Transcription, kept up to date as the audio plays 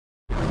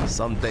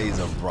Some days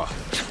are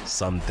rough,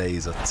 some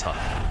days are tough.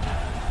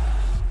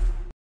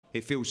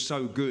 It feels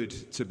so good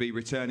to be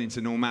returning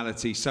to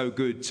normality, so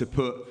good to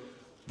put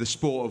the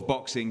sport of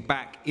boxing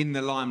back in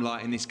the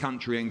limelight in this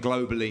country and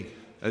globally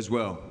as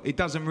well. It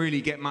doesn't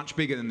really get much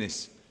bigger than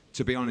this,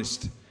 to be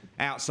honest.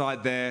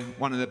 Outside there,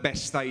 one of the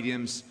best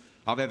stadiums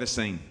I've ever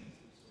seen.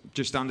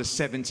 Just under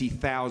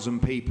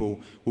 70,000 people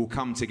will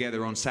come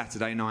together on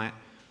Saturday night,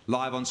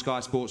 live on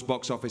Sky Sports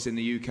box office in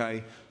the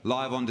UK,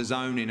 live on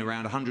DAZN in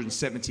around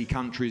 170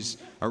 countries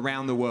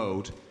around the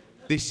world.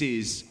 This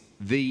is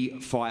the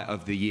fight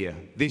of the year.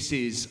 This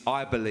is,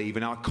 I believe,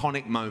 an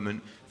iconic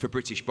moment for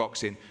British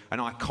boxing, an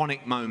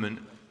iconic moment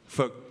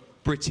for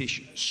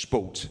British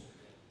sport.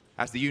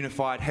 As the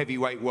unified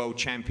heavyweight world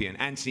champion,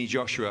 Anthony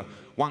Joshua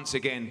once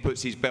again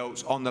puts his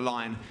belts on the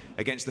line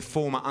against the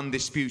former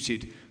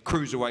undisputed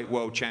cruiserweight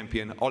world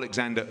champion,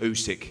 Oleksandr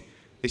Usyk.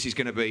 This is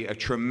going to be a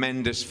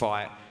tremendous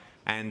fight,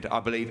 and I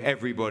believe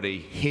everybody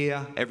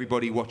here,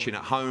 everybody watching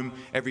at home,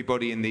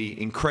 everybody in the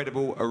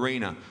incredible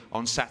arena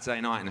on Saturday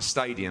night in the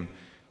stadium,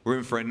 we're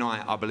in for a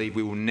night I believe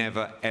we will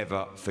never,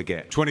 ever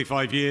forget.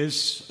 25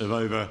 years of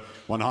over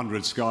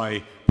 100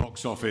 Sky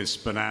box office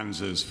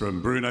bonanzas,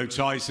 from Bruno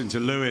Tyson to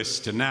Lewis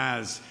to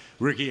Naz,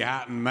 Ricky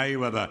Hatton,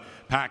 Mayweather,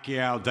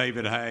 Pacquiao,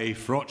 David Haye,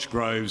 Froch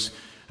Groves,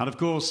 and of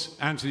course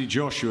Anthony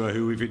Joshua,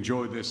 who we've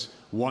enjoyed this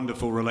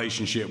wonderful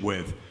relationship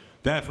with.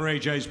 There for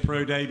AJ's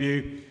pro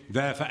debut,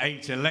 there for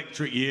 8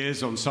 electric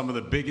years on some of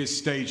the biggest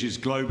stages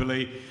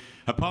globally.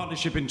 A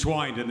partnership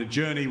entwined in a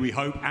journey we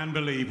hope and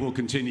believe will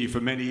continue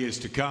for many years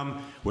to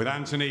come with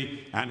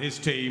Anthony and his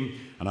team,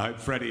 and I hope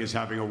Freddie is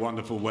having a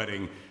wonderful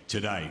wedding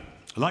today.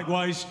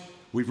 Likewise,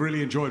 we've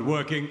really enjoyed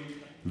working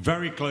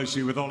very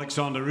closely with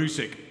Oleksandr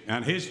Usyk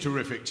and his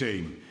terrific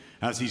team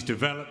as he's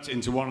developed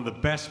into one of the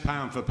best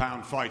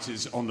pound-for-pound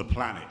fighters on the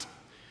planet.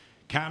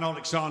 Can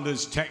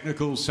Oleksandr's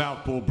technical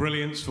southpaw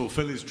brilliance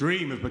fulfill his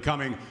dream of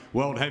becoming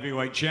world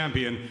heavyweight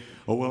champion,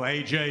 or will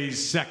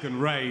AJ's second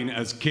reign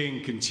as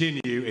king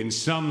continue in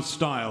some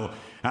style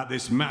at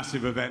this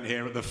massive event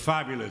here at the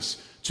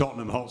fabulous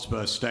Tottenham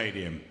Hotspur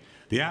Stadium?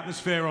 The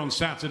atmosphere on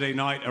Saturday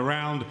night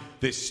around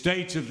this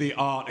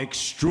state-of-the-art,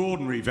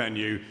 extraordinary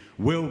venue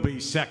will be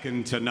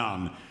second to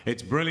none.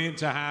 It's brilliant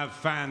to have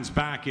fans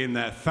back in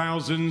their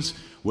thousands.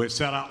 We're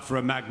set up for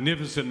a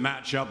magnificent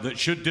matchup that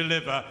should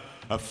deliver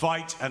a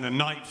fight and a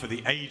night for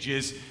the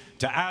ages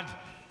to add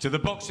to the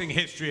boxing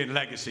history and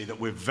legacy that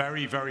we're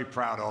very, very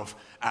proud of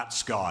at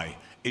Sky.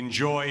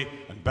 Enjoy,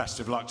 and best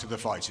of luck to the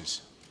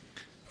fighters.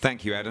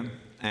 Thank you, Adam.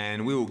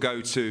 And we will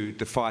go to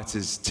the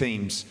fighters'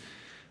 teams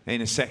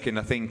in a second.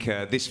 I think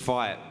this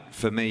fight,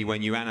 for me,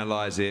 when you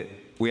analyse it,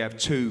 we have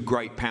two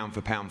great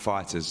pound-for-pound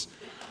fighters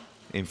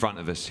in front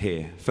of us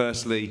here.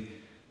 Firstly,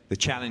 the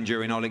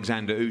challenger in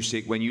Oleksandr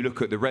Usyk. When you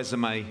look at the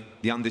resume,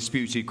 the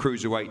undisputed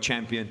cruiserweight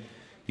champion,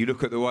 you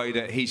look at the way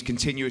that he's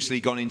continuously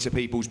gone into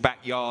people's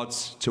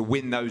backyards to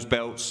win those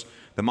belts.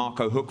 The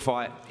Marco Huck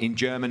fight in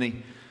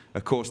Germany,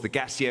 of course the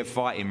Gassiev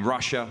fight in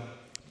Russia,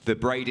 the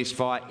Bradis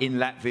fight in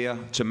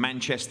Latvia, to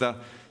Manchester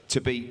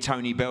to beat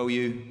Tony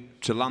Bellew,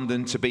 to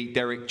London to beat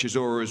Derek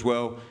Chisora as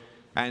well.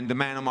 And the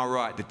man on my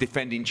right, the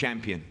defending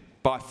champion,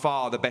 by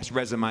far the best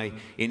resume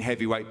in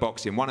heavyweight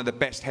boxing, one of the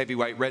best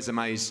heavyweight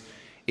resumes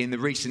in the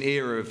recent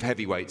era of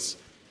heavyweights.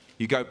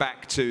 You go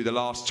back to the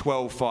last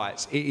 12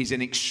 fights, it is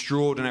an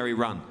extraordinary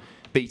run.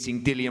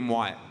 Beating Dillian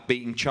Whyte,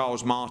 beating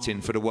Charles Martin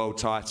for the world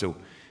title,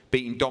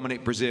 beating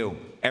Dominic Breazeale,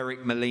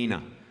 Eric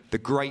Molina, the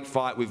great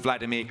fight with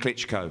Vladimir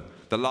Klitschko,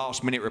 the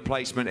last-minute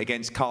replacement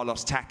against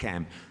Carlos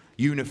Takam,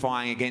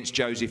 unifying against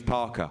Joseph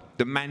Parker,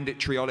 the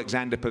mandatory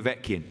Alexander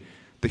Povetkin,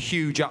 the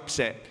huge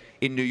upset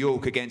in New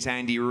York against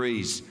Andy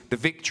Ruiz, the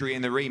victory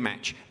in the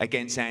rematch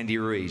against Andy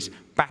Ruiz,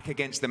 back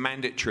against the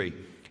mandatory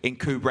in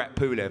Kubrat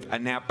Pulev,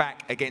 and now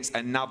back against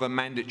another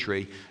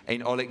mandatory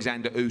in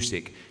Oleksandr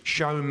Usyk.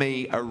 Show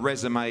me a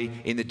resume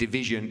in the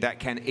division that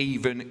can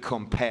even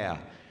compare.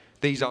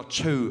 These are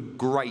two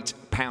great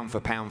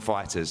pound-for-pound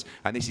fighters,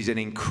 and this is an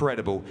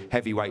incredible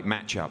heavyweight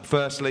matchup.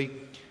 Firstly,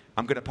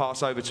 I'm going to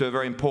pass over to a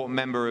very important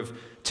member of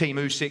Team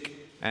Usyk,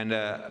 and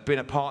been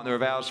a partner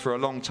of ours for a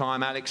long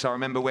time. Alex, I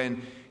remember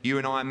when you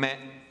and I met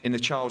in the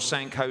Charles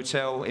Cinq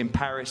Hotel in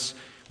Paris.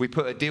 We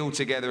put a deal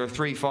together, a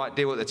 3-fight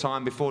deal at the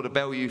time before the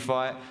Bellew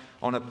fight,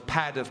 on a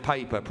pad of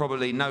paper,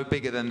 probably no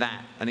bigger than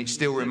that, and it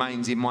still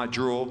remains in my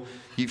drawer.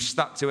 You've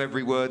stuck to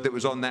every word that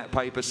was on that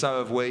paper, so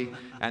have we,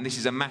 and this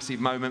is a massive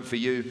moment for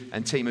you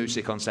and Team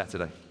Usyk on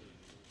Saturday.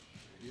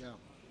 Yeah.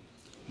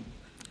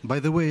 By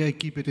the way, I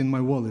keep it in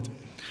my wallet.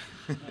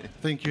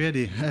 Thank you,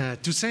 Eddie.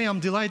 To say I'm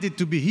delighted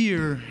to be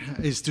here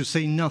is to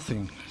say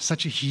nothing.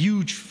 Such a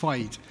huge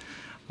fight.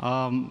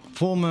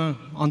 Former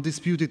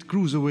undisputed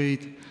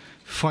cruiserweight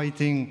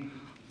fighting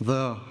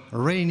the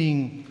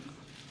reigning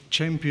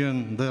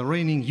champion, the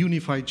reigning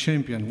unified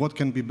champion. What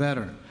can be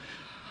better?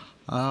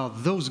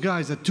 Those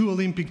guys are two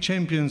Olympic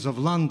champions of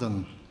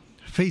London,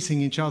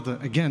 facing each other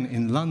again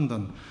in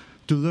London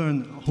to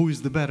learn who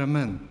is the better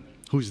man,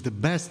 who is the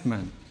best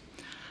man.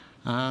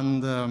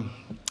 And,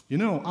 you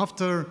know,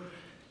 after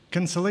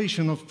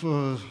cancellation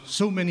of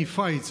so many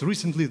fights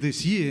recently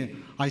this year,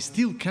 I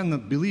still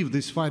cannot believe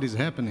this fight is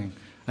happening,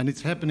 and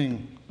it's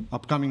happening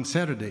upcoming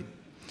Saturday.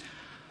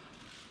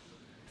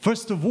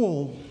 First of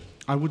all,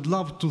 I would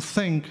love to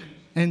thank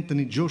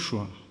Anthony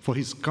Joshua for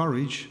his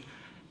courage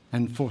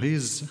and for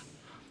his,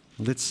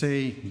 let's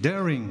say,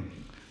 daring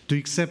to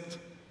accept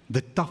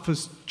the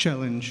toughest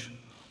challenge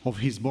of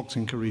his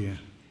boxing career.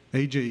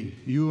 AJ,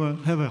 you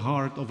have a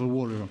heart of a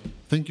warrior.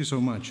 Thank you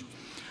so much.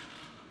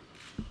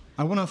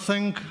 I want to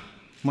thank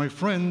my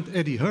friend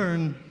Eddie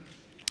Hearn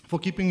for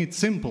keeping it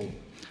simple,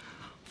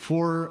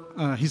 for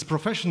his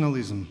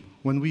professionalism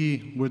when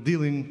we were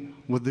dealing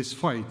with this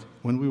fight,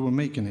 when we were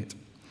making it.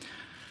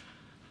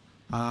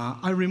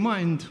 I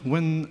remind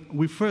when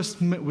we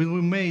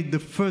made the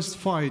first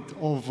fight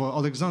of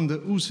Oleksandr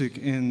Usyk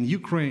in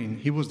Ukraine.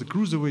 He was the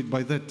cruiserweight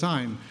by that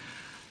time,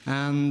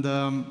 and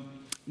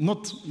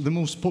not the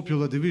most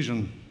popular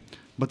division,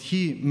 but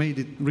he made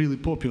it really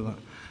popular.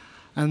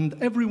 And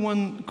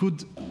everyone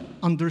could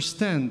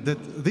understand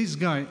that this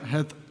guy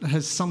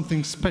has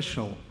something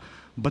special,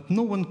 but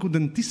no one could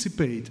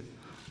anticipate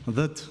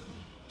that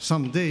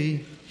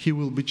someday he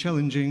will be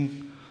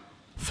challenging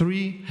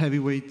three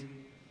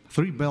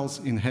belts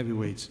in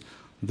heavyweights.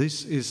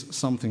 This is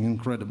something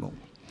incredible.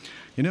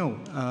 You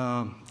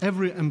know,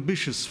 every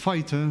ambitious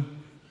fighter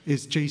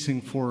is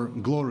chasing for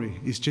glory,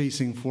 is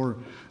chasing for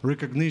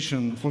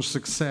recognition, for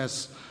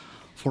success,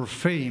 for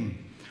fame.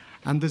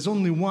 And there's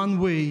only one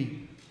way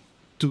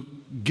to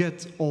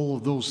get all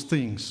of those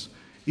things,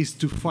 is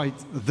to fight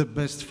the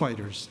best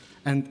fighters.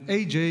 And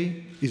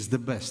AJ is the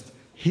best.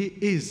 He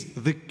is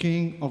the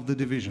king of the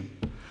division.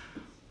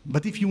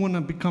 But if you want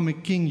to become a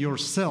king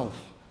yourself,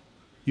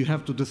 you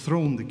have to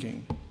dethrone the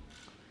king.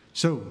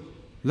 So,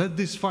 let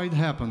this fight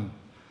happen.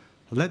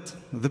 Let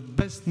the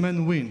best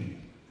man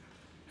win.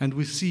 And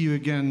we'll see you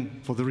again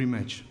for the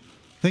rematch.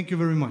 Thank you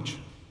very much.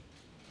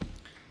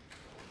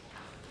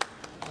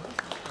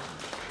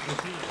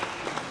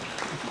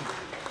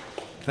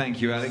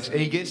 Thank you, Alex.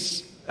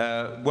 Aegis,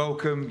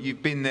 welcome.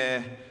 You've been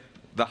there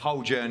the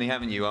whole journey,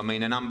 haven't you? I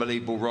mean, an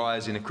unbelievable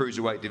rise in the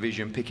cruiserweight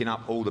division, picking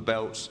up all the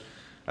belts.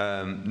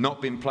 Not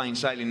been plain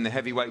sailing in the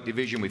heavyweight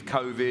division with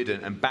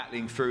COVID and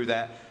battling through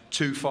that.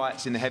 2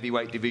 fights in the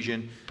heavyweight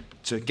division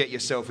to get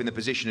yourself in the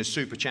position as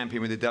super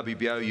champion with the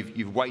WBO.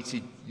 You've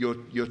waited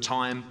your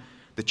time.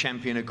 The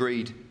champion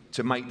agreed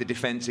to make the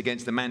defense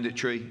against the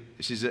mandatory.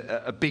 This is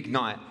a big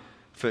night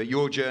for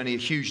your journey, a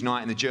huge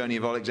night in the journey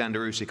of Oleksandr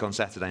Usyk on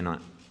Saturday night.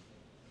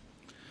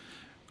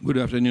 Good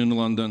afternoon,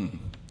 London.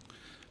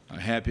 I'm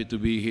happy to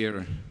be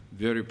here.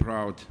 Very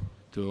proud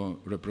to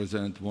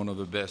represent one of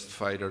the best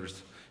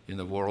fighters in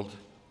the world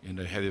in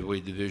the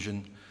heavyweight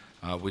division.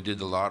 We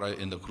did a lot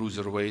in the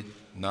cruiserweight.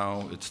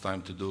 Now it's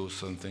time to do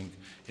something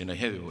in the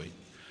heavyweight.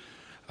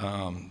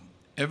 A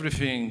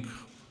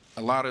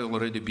lot has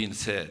already been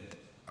said.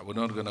 We're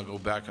not going to go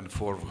back and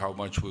forth how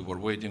much we were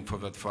waiting for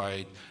that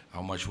fight,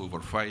 how much we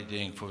were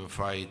fighting for the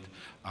fight.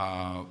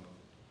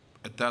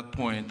 At that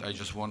point, I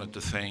just wanted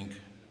to thank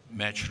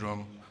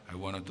Matchroom. I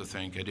wanted to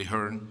thank Eddie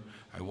Hearn.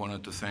 I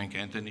wanted to thank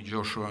Anthony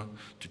Joshua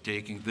to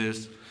taking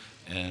this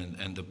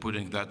and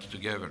putting that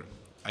together.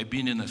 I've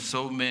been in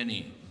so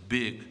many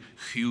big,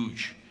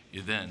 huge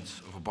events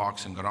of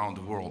boxing around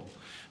the world.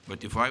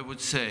 But if I would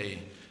say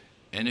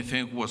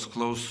anything was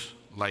close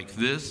like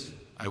this,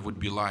 I would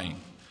be lying.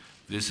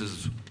 This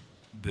is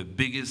the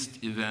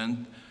biggest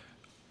event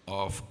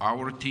of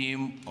our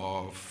team,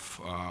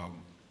 of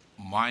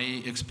my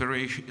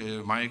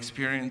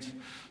experience.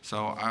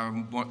 So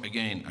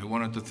again, I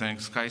wanted to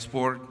thank Sky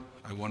Sport.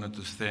 I wanted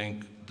to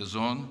thank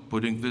DAZN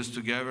putting this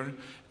together.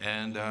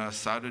 And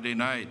Saturday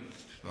night,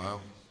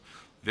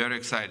 very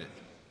excited.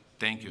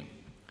 Thank you.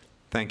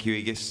 Thank you,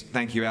 Aegis.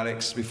 Thank you,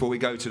 Alex. Before we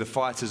go to the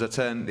fighters, I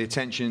turn the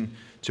attention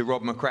to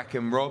Rob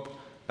McCracken. Rob,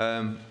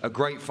 a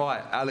great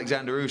fight.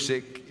 Oleksandr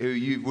Usyk, who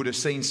you would have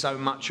seen so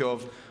much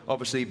of,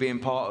 obviously being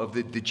part of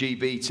the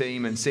GB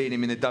team and seeing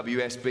him in the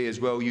WSB as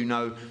well. You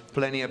know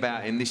plenty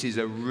about him. This is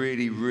a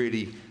really,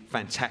 really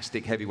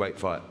fantastic heavyweight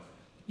fight.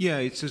 Yeah,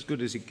 it's as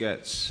good as it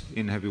gets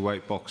in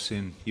heavyweight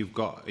boxing. You've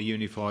got a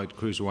unified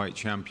cruiserweight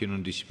champion,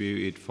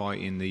 undisputed,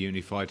 fighting the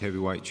unified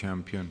heavyweight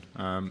champion.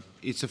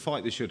 It's a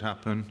fight that should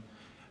happen.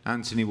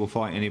 Anthony will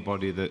fight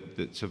anybody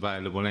that's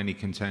available, any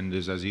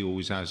contenders, as he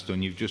always has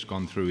done. You've just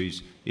gone through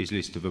his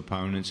list of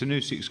opponents. And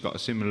Usyk's got a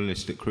similar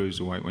list at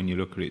cruiserweight when you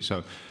look at it.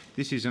 So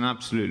this is an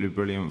absolutely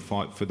brilliant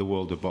fight for the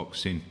world of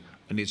boxing.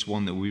 And it's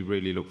one that we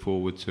really look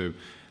forward to.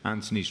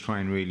 Anthony's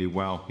trained really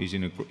well. He's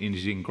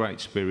in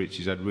great spirits.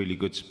 He's had really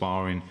good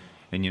sparring.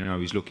 And, you know,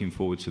 he's looking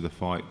forward to the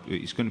fight.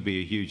 It's going to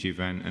be a huge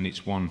event. And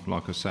it's one,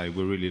 like I say,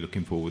 we're really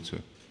looking forward to.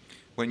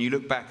 When you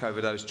look back over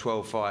those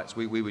 12 fights,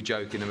 we were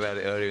joking about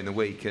it earlier in the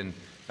week. And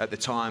at the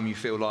time, you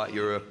feel like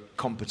you're a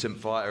competent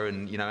fighter.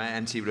 And, you know,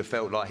 Anthony would have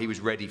felt like he was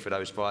ready for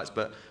those fights.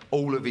 But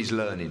all of his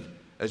learning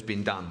has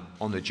been done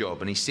on the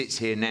job. And he sits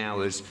here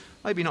now as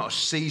maybe not a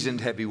seasoned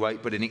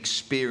heavyweight, but an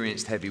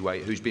experienced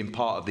heavyweight who's been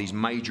part of these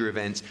major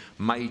events,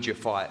 major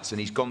fights,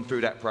 and he's gone through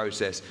that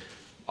process.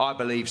 I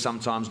believe,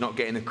 sometimes not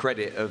getting the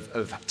credit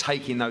of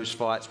taking those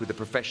fights with the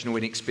professional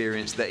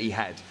inexperience that he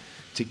had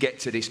to get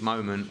to this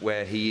moment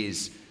where he is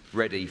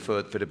ready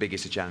for the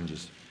biggest of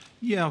challenges?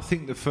 Yeah, I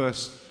think the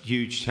first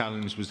huge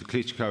challenge was the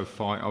Klitschko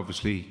fight.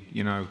 Obviously,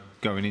 you know,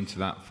 going into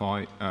that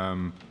fight,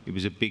 it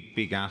was a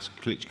big ask.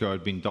 Klitschko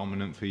had been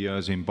dominant for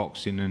years in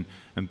boxing,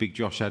 and Big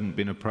Josh hadn't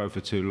been a pro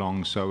for too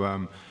long. So,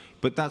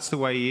 but that's the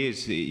way he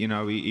is. You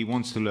know, he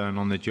wants to learn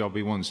on the job.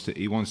 He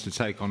wants to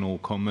take on all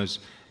comers,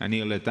 and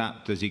he'll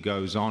adapt as he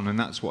goes on. And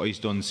that's what he's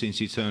done since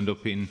he turned up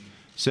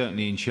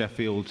certainly in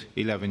Sheffield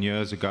 11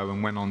 years ago,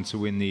 and went on to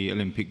win the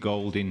Olympic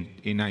gold in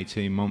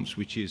 18 months,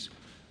 which is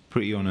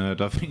pretty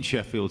unheard of in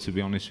Sheffield, to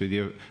be honest with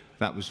you.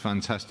 That was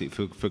fantastic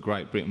for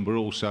Great Britain, but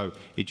also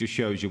it just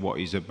shows you what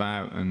he's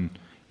about. And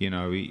you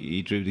know,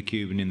 he drew the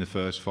Cuban in the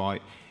first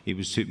fight. He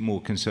was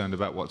more concerned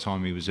about what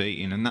time he was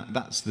eating, and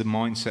that's the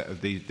mindset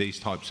of these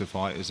types of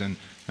fighters.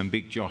 And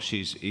Big Josh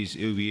is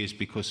who he is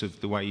because of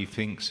the way he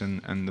thinks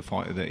and the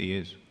fighter that he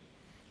is.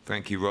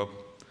 Thank you, Rob.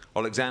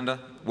 Oleksandr,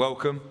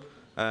 welcome.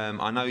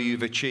 I know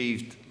you've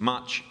achieved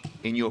much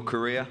in your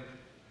career.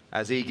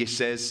 As Igis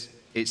says,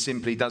 it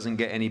simply doesn't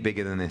get any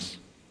bigger than this.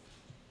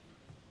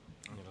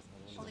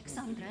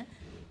 Олександре,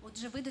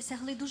 отже, ви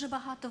досягли дуже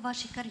багато в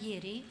вашій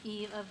кар'єрі,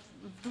 і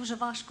дуже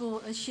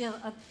важко ще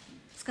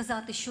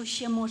сказати, що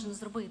ще можна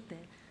зробити.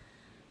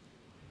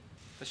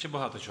 Та ще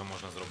багато чого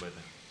можна зробити.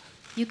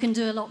 You can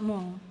do a lot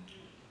more.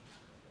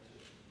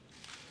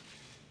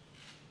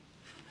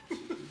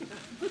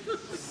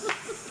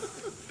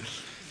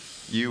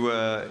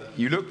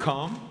 You look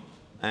calm,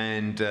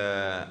 and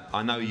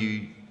I know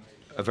you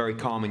are very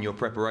calm in your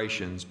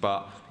preparations, but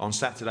on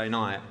Saturday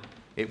night,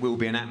 it will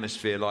be an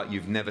atmosphere like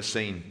you've never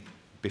seen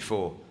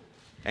before.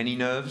 Any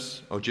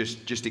nerves or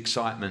just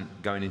excitement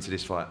going into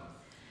this fight?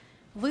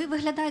 Ви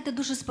виглядаєте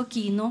дуже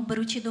спокійно,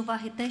 беручи до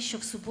уваги те, що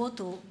в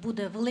суботу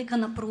буде велика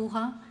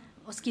напруга,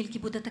 оскільки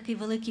буде такий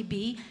великий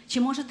бій.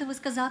 Чи можете ви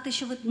сказати,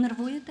 що ви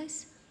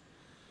нервуєтесь?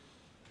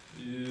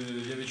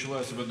 Я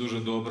відчуваю себе дуже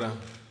добре.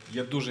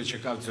 Я дуже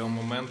чекав цього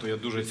моменту, я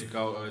дуже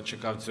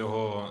чекав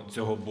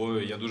цього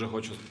бою. Я дуже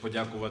хочу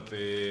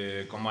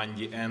подякувати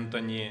команді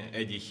Ентоні,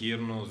 Еді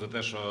Хірну за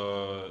те,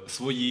 що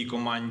своїй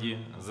команді,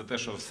 за те,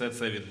 що все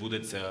це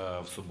відбудеться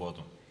в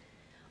суботу.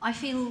 I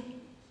feel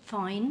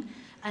fine,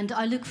 and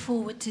I look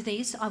forward to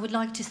this. I would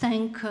like to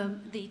thank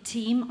the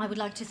team. I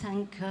would like to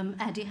thank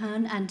Eddie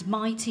Hearn and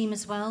my team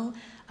as well,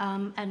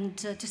 and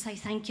to say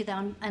thank you.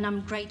 And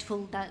I'm grateful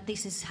that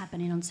this is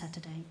happening on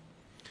Saturday.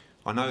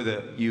 I know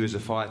that you as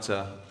a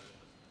fighter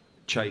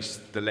chased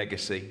the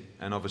legacy,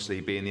 and obviously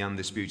being the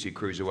undisputed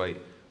cruiserweight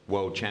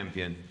world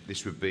champion,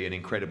 this would be an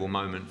incredible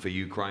moment for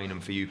Ukraine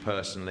and for you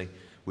personally,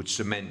 would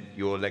cement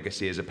your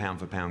legacy as a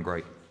pound-for-pound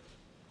great.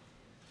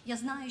 Я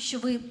знаю, що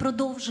ви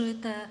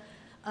продовжуєте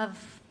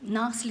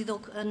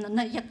внаслідок,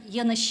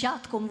 є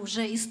нащадком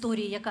вже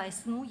історії, яка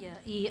існує,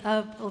 і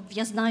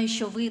я знаю,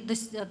 що ви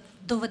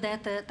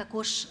доведете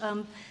також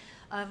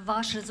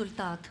ваш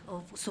результат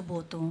в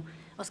суботу,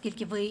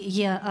 оскільки ви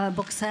є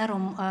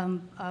боксером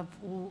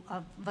у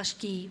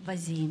важкій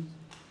вазі.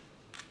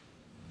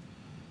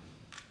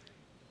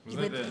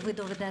 Ви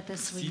доведете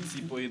свої. Всі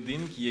ці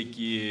поєдинки,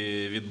 які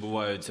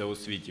відбуваються у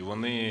світі,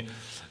 вони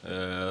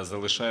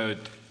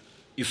залишають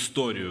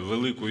історію,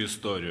 велику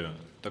історію.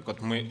 Так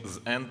от ми з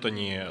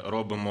Ентоні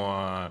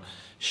робимо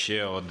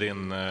ще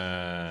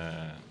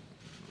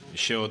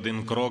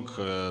один крок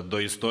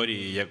до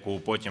історії, яку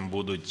потім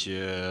будуть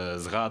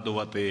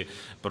згадувати,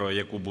 про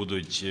яку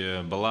будуть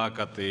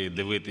балакати,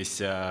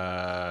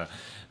 дивитися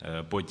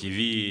по ТВ,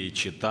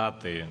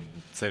 читати.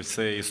 Це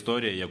все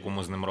історія, яку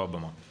ми з ним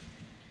робимо.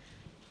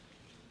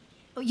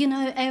 You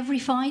know, every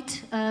fight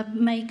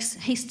makes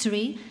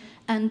history,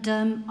 and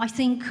I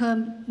think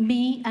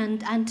me and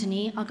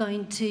Anthony are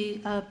going to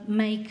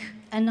make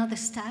another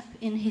step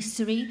in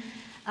history,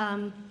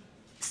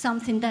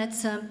 something that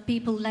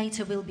people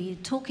later will be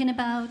talking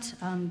about,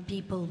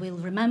 people will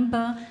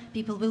remember,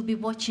 people will be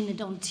watching it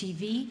on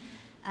TV,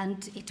 and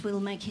it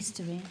will make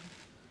history.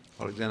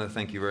 Oleksandr,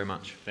 thank you very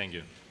much. Thank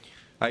you.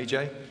 AJ,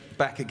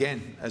 back again.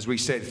 As we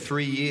said,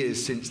 3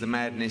 years since the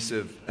madness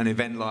of an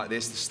event like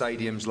this, the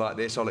stadiums like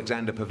this.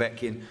 Alexander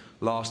Povetkin,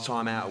 last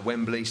time out at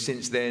Wembley.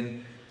 Since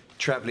then,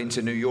 travelling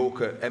to New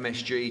York at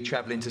MSG,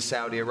 travelling to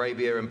Saudi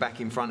Arabia and back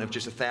in front of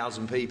just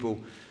 1,000 people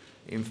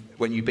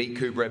when you beat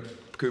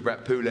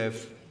Kubrat Pulev.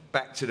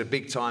 Back to the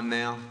big time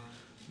now,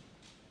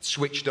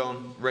 switched on,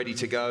 ready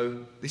to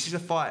go. This is a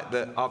fight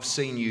that I've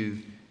seen you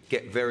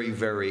get very,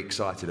 very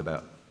excited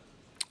about.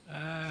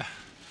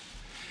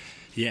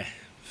 Yeah.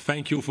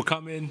 Thank you all for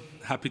coming.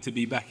 Happy to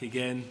be back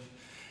again.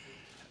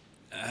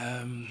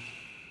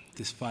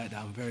 This fight that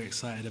I'm very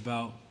excited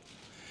about.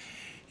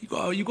 You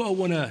gotta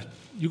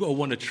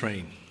wanna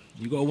train.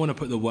 You gotta wanna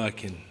put the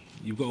work in.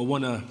 You gotta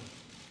wanna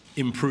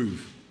improve.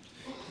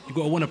 You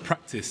gotta wanna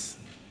practice.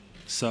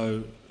 So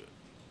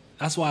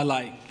that's why I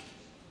like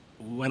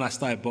when I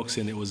started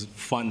boxing. It was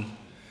fun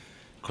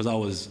because I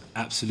was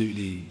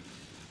absolutely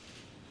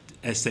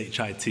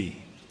SHIT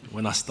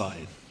when I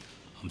started.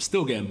 I'm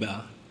still getting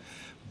better.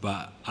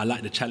 But I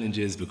like the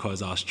challenges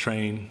because I was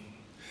trained,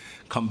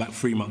 come back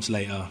 3 months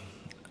later,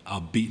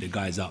 I'll beat the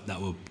guys up that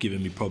were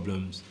giving me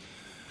problems.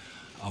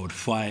 I would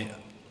fight.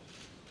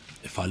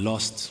 If I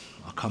lost,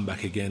 I'll come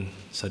back again.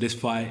 So this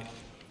fight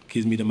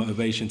gives me the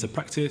motivation to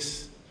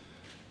practice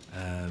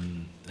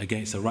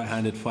against a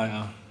right-handed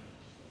fighter.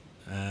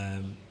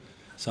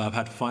 So I've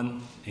had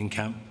fun in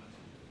camp.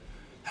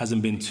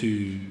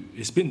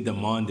 It's been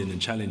demanding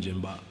and challenging,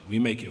 but we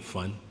make it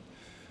fun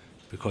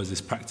because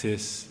it's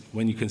practice.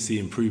 When you can see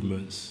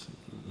improvements,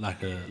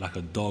 like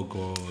a dog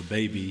or a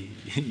baby,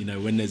 you know,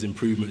 when there's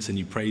improvements and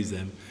you praise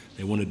them,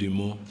 they want to do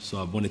more.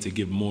 So I've wanted to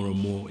give more and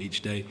more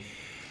each day.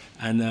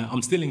 And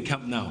I'm still in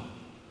camp now.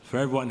 For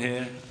everyone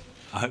here,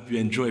 I hope you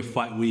enjoy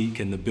fight week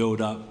and the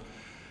build-up.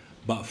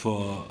 But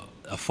for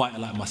a fighter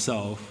like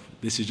myself,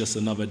 this is just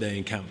another day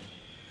in camp.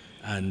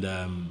 And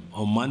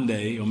on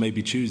Monday, or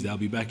maybe Tuesday, I'll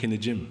be back in the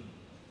gym.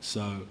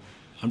 So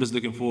I'm just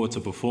looking forward to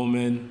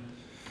performing.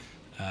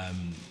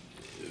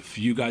 If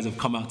you guys have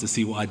come out to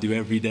see what I do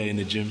every day in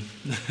the gym,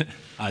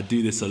 I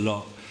do this a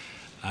lot.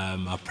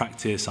 I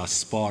practice, I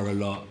spar a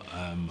lot,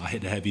 I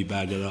hit the heavy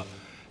bag a lot.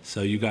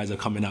 So you guys are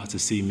coming out to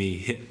see me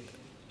hit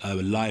a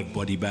live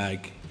body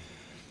bag,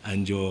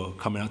 and you're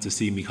coming out to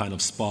see me kind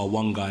of spar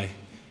one guy.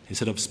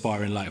 Instead of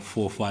sparring like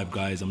 4 or 5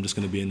 guys, I'm just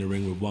going to be in the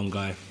ring with one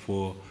guy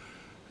for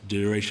the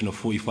duration of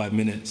 45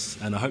 minutes.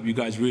 And I hope you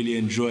guys really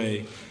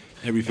enjoy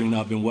everything that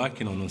I've been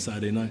working on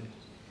Saturday night.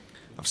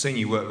 I've seen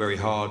you work very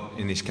hard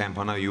in this camp.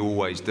 I know you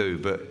always do,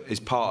 but is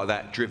part of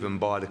that driven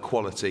by the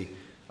quality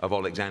of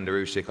Oleksandr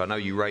Usyk? I know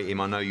you rate him.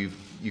 I know you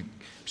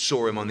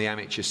saw him on the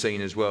amateur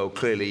scene as well.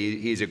 Clearly,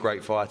 he's a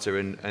great fighter,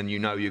 and you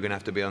know you're going to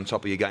have to be on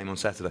top of your game on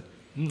Saturday.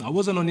 I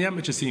wasn't on the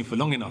amateur scene for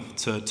long enough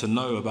to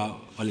know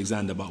about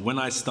Oleksandr, but when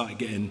I started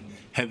getting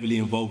heavily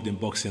involved in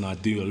boxing, I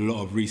do a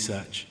lot of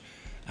research.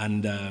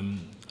 And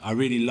I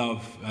really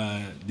love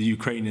the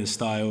Ukrainian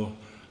style.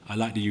 I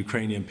like the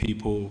Ukrainian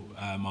people.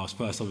 I was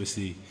first,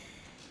 obviously,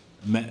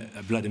 met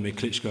Vladimir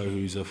Klitschko,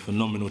 who's a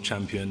phenomenal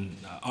champion.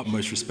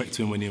 Utmost respect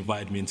to him when he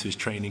invited me into his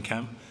training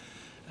camp.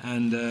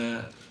 And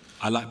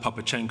I like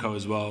Papachenko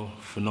as well,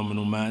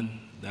 phenomenal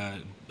man.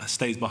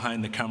 Stays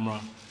behind the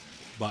camera,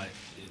 but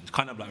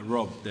kind of like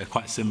Rob, they're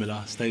quite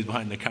similar. Stays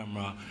behind the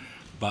camera,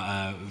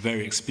 but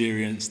very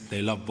experienced.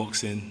 They love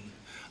boxing.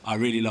 I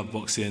really love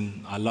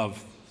boxing. I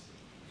love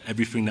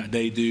everything that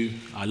they do.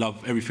 I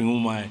love everything all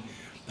my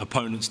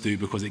opponents do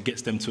because it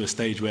gets them to a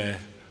stage where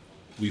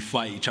we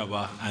fight each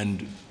other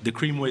and the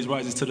cream always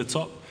rises to the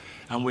top,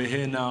 and we're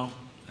here now,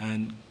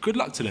 and good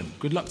luck to them.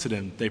 Good luck to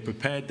them. They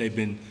prepared.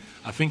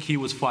 I think he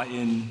was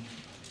fighting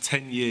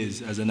 10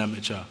 years as an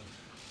amateur,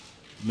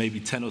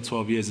 maybe 10 or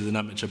 12 years as an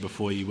amateur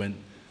before he went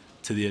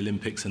to the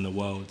Olympics and the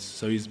Worlds.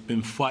 So he's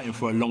been fighting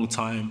for a long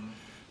time,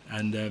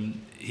 and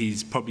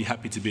he's probably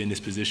happy to be in this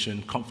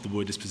position, comfortable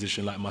with this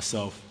position like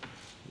myself.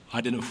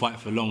 I didn't fight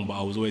for long, but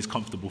I was always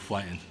comfortable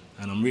fighting,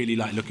 and I'm really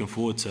looking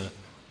forward to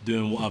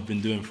doing what I've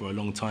been doing for a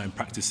long time,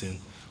 practicing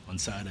on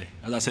Saturday.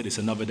 As I said, it's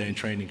another day in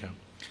training camp.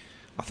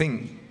 I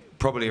think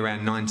probably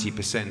around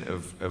 90%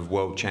 of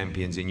world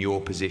champions in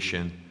your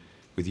position,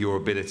 with your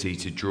ability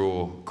to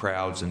draw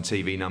crowds and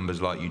TV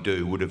numbers like you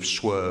do, would have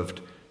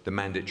swerved the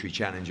mandatory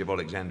challenge of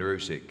Oleksandr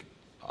Usyk.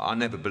 I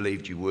never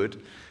believed you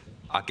would.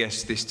 I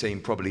guess this team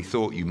probably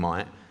thought you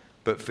might,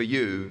 but for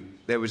you,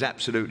 there was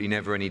absolutely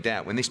never any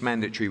doubt. When this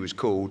mandatory was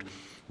called,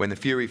 when the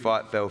Fury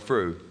fight fell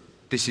through,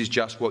 this is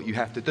just what you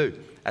have to do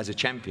as a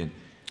champion.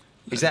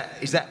 Is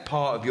that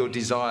part of your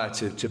desire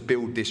to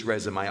build this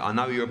resume? I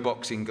know you're a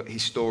boxing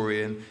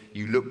historian.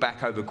 You look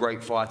back over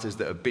great fighters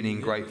that have been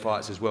in great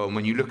fights as well. And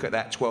when you look at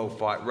that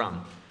 12-fight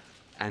run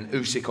and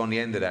Usyk on the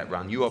end of that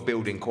run, you are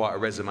building quite a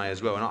resume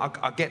as well. And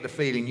I get the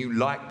feeling you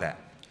like that.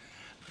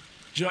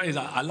 Do you know what it is?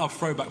 I love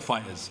throwback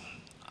fighters.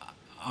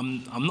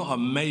 I'm not a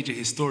major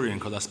historian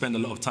because I spend a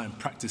lot of time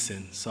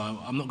practicing, so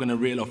I'm not going to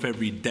reel off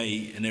every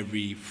date and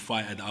every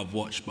fighter that I've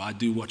watched, but I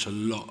do watch a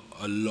lot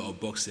of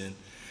boxing.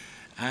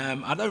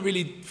 I don't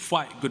really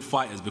fight good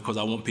fighters because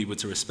I want people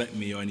to respect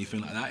me or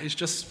anything like that.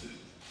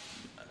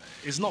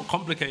 It's not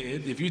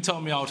complicated. If you tell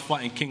me I was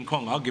fighting King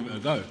Kong, I'll give it a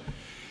go.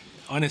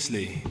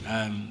 Honestly,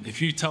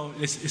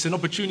 it's an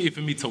opportunity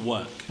for me to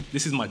work.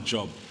 This is my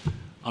job.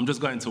 I'm just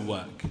going to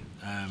work.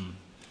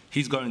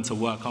 He's going to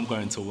work, I'm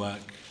going to work.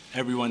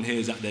 Everyone here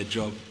is at their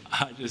job.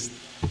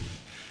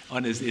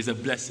 Honestly, it's a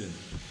blessing.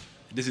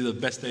 This is the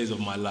best days of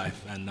my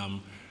life, and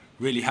I'm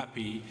really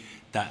happy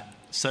that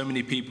so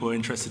many people are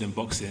interested in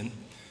boxing.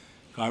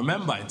 I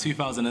remember in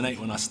 2008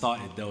 when I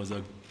started, there was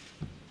a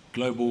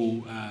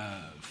global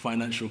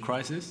financial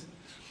crisis,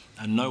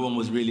 and no one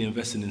was really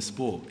investing in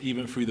sport.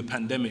 Even through the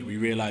pandemic, we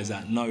realized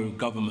that no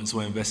governments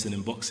were investing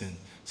in boxing.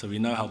 So we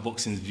know how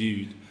boxing is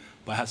viewed,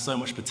 but it has so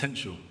much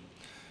potential.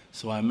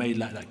 So I made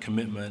that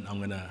commitment. I'm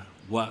going to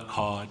work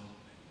hard,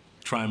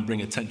 try and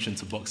bring attention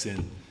to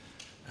boxing,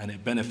 and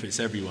it benefits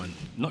everyone.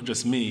 Not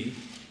just me,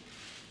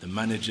 the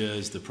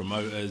managers, the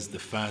promoters, the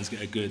fans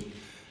get a good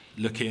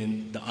look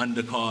in, the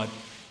undercard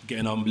get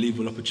an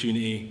unbelievable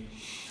opportunity.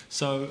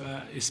 So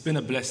it's been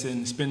a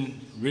blessing. It's been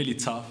really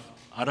tough,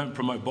 I don't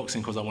promote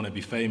boxing because I want to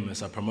be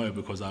famous. I promote it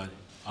because I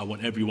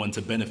want everyone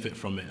to benefit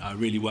from it. I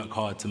really work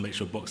hard to make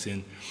sure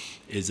boxing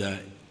is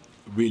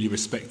really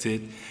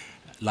respected,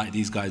 like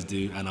these guys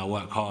do, and I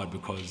work hard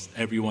because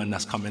everyone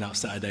that's coming out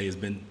Saturday has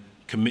been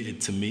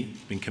committed to me,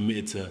 been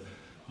committed to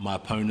my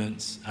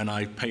opponents, and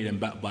I pay them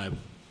back by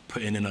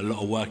putting in a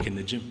lot of work in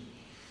the gym.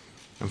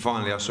 And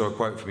finally, I saw a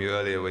quote from you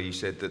earlier where you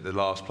said that the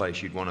last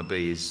place you'd want to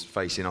be is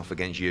facing off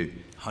against you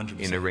 100%.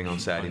 In the ring on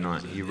Saturday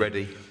night. Are you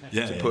ready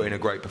to put in a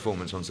great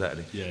performance on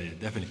Saturday? Yeah,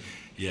 definitely.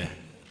 Yeah.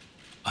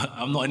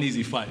 I'm not an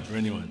easy fight for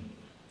anyone.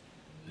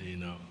 You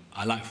know,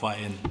 I like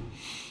fighting.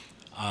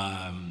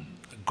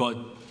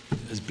 God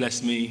has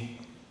blessed me.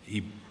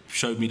 He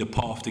showed me the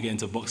path to get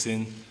into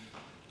boxing.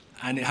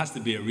 And it has to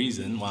be a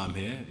reason why I'm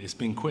here. It's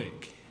been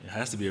quick. It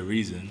has to be a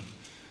reason.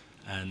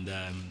 And,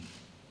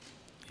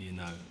 you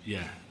know,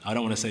 yeah, I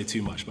don't want to say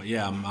too much, but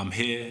yeah, I'm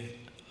here.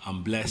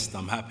 I'm blessed.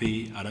 I'm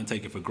happy. I don't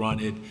take it for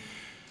granted.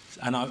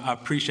 And I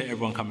appreciate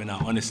everyone coming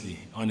out, honestly.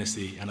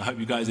 And I hope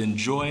you guys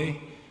enjoy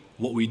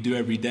what we do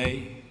every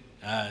day.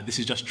 This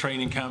is just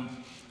training camp.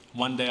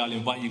 One day I'll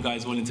invite you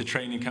guys all into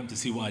training camp to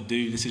see what I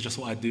do. This is just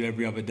what I do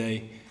every other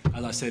day.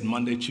 As I said,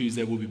 Monday,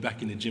 Tuesday, we'll be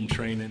back in the gym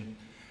training.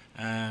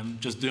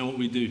 Just doing what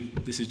we do.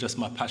 This is just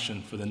my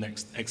passion for the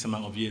next X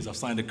amount of years. I've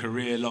signed a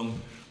career-long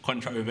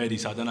contract with Eddie,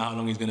 so I don't know how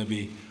long he's going to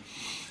be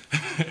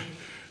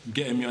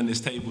getting me on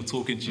this table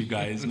talking to you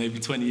guys. Maybe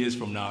 20 years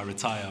from now I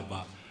retire,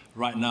 but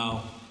right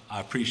now I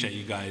appreciate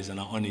you guys and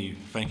I honour you.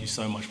 Thank you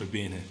so much for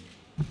being here.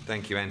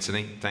 Thank you,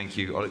 Anthony. Thank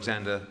you,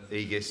 Oleksandr,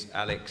 Aegis,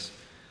 Alex,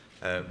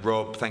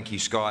 Rob. Thank you,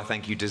 Sky.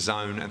 Thank you,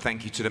 DAZN, and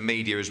thank you to the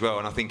media as well.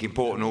 And I think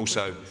important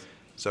also.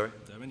 Sorry? Do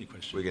you have any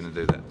questions? We're going to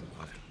do that.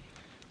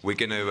 We're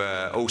going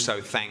to also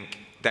thank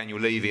Daniel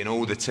Levy and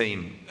all the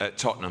team at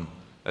Tottenham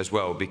as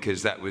well,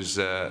 because that was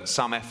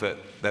some effort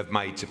they've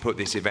made to put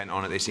this event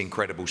on at this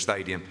incredible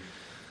stadium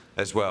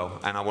as well.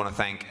 And I want to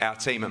thank our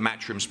team at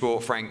Matchroom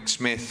Sport, Frank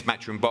Smith,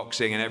 Matchroom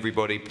Boxing, and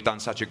everybody done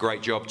such a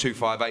great job.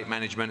 258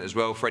 management as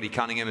well. Freddie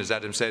Cunningham, as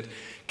Adam said,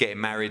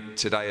 getting married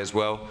today as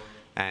well.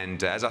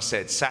 And as I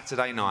said,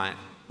 Saturday night,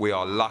 we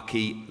are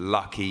lucky,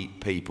 lucky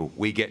people.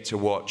 We get to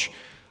watch,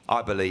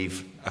 I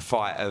believe, a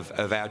fight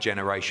of our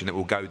generation that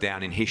will go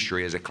down in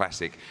history as a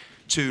classic.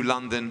 2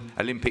 London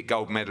Olympic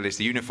gold medalists,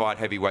 the unified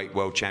heavyweight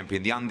world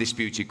champion, the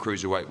undisputed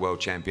cruiserweight world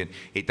champion.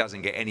 It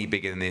doesn't get any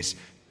bigger than this.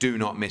 Do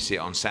not miss it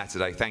on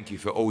Saturday. Thank you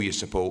for all your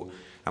support,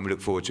 and we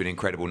look forward to an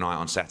incredible night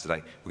on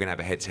Saturday. We're going to have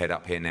a head-to-head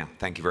up here now.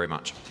 Thank you very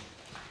much.